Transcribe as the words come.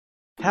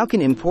How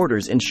can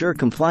importers ensure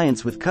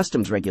compliance with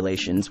customs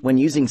regulations when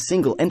using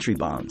single-entry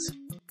bonds?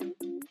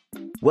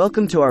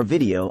 Welcome to our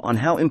video on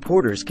how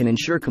importers can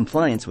ensure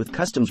compliance with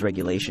customs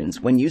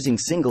regulations when using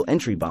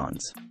single-entry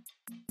bonds.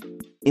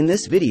 In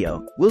this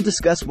video, we'll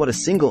discuss what a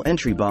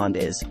single-entry bond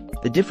is,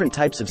 the different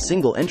types of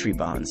single-entry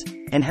bonds,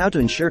 and how to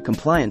ensure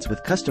compliance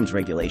with customs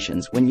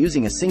regulations when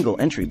using a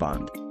single-entry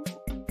bond.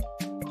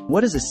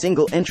 What is a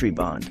single-entry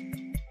bond?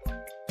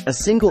 A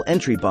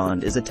single-entry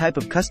bond is a type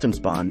of customs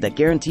bond that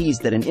guarantees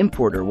that an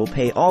importer will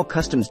pay all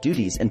customs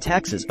duties and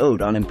taxes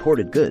owed on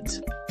imported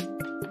goods.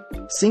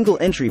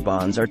 Single-entry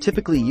bonds are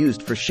typically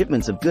used for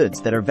shipments of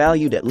goods that are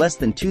valued at less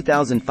than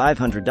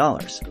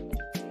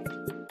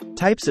 $2,500.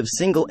 Types of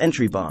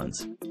single-entry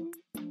bonds.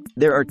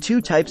 There are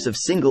two types of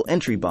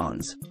single-entry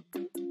bonds.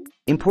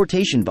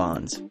 Importation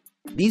bonds.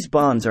 These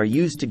bonds are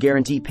used to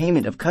guarantee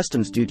payment of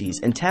customs duties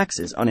and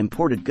taxes on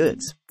imported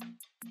goods.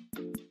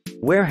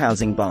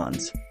 Warehousing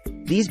bonds.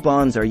 These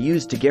bonds are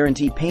used to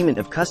guarantee payment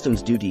of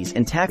customs duties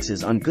and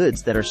taxes on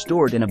goods that are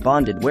stored in a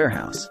bonded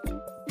warehouse.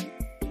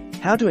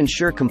 How to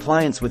ensure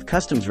compliance with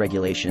customs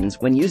regulations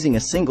when using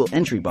a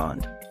single-entry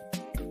bond.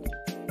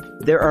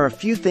 There are a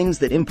few things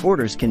that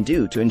importers can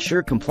do to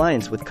ensure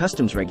compliance with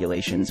customs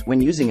regulations when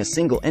using a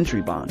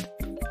single-entry bond.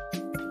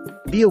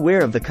 Be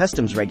aware of the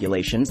customs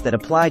regulations that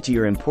apply to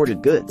your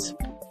imported goods.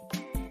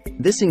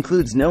 This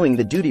includes knowing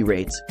the duty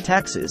rates,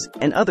 taxes,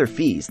 and other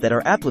fees that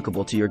are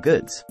applicable to your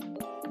goods.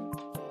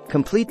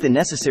 Complete the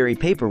necessary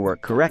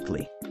paperwork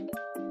correctly.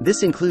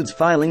 This includes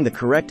filing the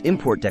correct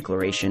import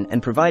declaration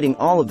and providing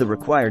all of the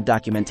required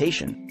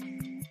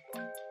documentation.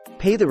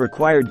 Pay the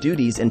required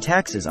duties and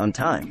taxes on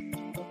time.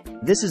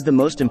 This is the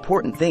most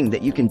important thing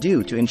that you can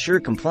do to ensure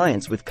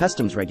compliance with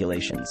customs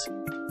regulations.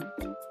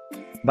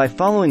 By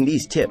following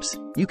these tips,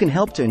 you can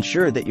help to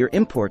ensure that your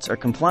imports are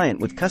compliant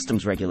with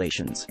customs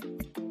regulations.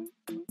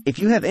 If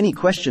you have any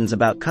questions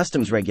about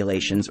customs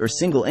regulations or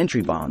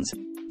single-entry bonds,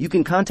 you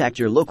can contact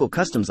your local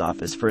customs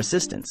office for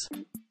assistance.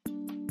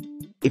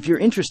 If you're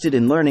interested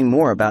in learning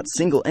more about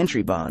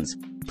single-entry bonds,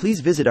 please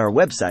visit our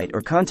website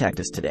or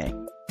contact us today.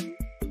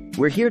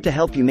 We're here to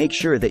help you make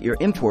sure that your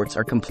imports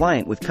are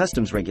compliant with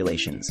customs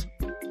regulations.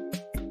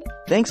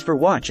 Thanks for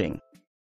watching.